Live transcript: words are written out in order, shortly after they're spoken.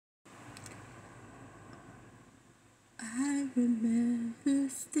I remember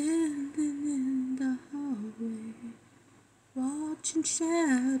standing in the hallway, watching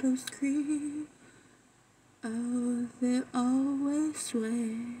shadows creep. Oh, they always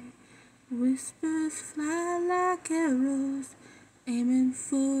sway. Whispers fly like arrows, aiming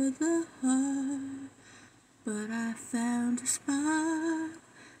for the heart. But I found a spark,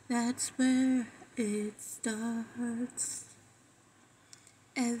 that's where it starts.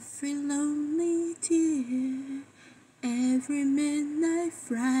 Every lonely tear, every midnight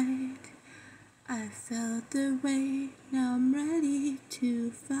fright, I felt the weight, now I'm ready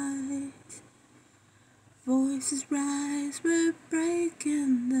to fight. Voices rise, we're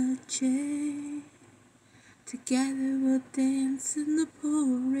breaking the chain. Together we'll dance in the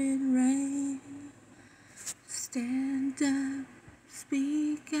pouring rain. Stand up,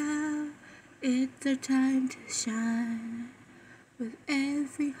 speak out, it's our time to shine. With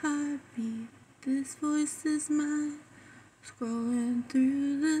every heartbeat, this voice is mine. Scrolling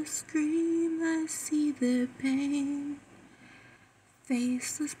through the screen, I see the pain.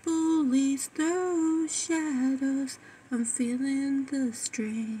 Faceless bullies throw shadows, I'm feeling the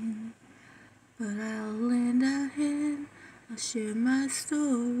strain. But I'll lend a hand, I'll share my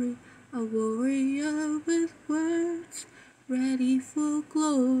story. A warrior with words, ready for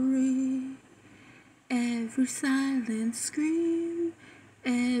glory. Every silent scream,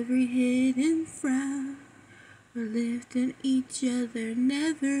 every hidden frown, we're lifting each other,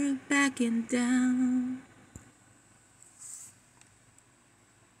 never backing down.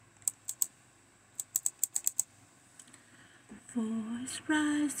 Voice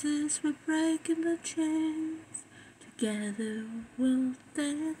rises, we're breaking the chains. Together we'll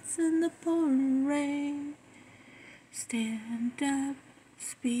dance in the pouring rain. Stand up,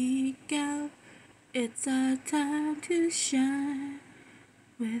 speak out, it's our time to shine.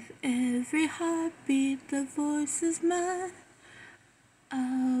 With every heartbeat, the voice is mine.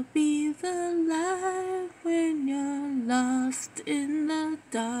 I'll be the light when you're lost in the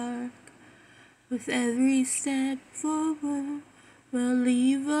dark. With every step forward, we'll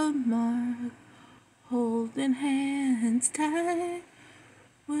leave a mark. Holding hands tight,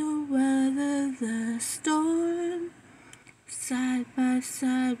 we'll weather the storm. Side by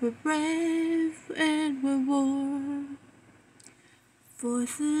side, we're brave and we're warm.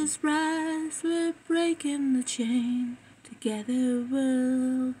 Voices rise, we're breaking the chain. Together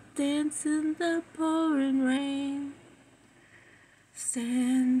we'll dance in the pouring rain.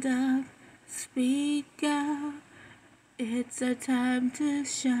 Stand up, speak out, it's our time to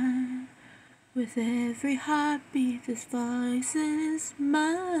shine. With every heartbeat, this voice is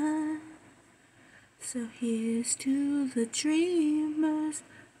mine. So here's to the dreamers,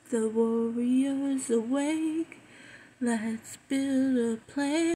 the warriors awake. Let's build a place.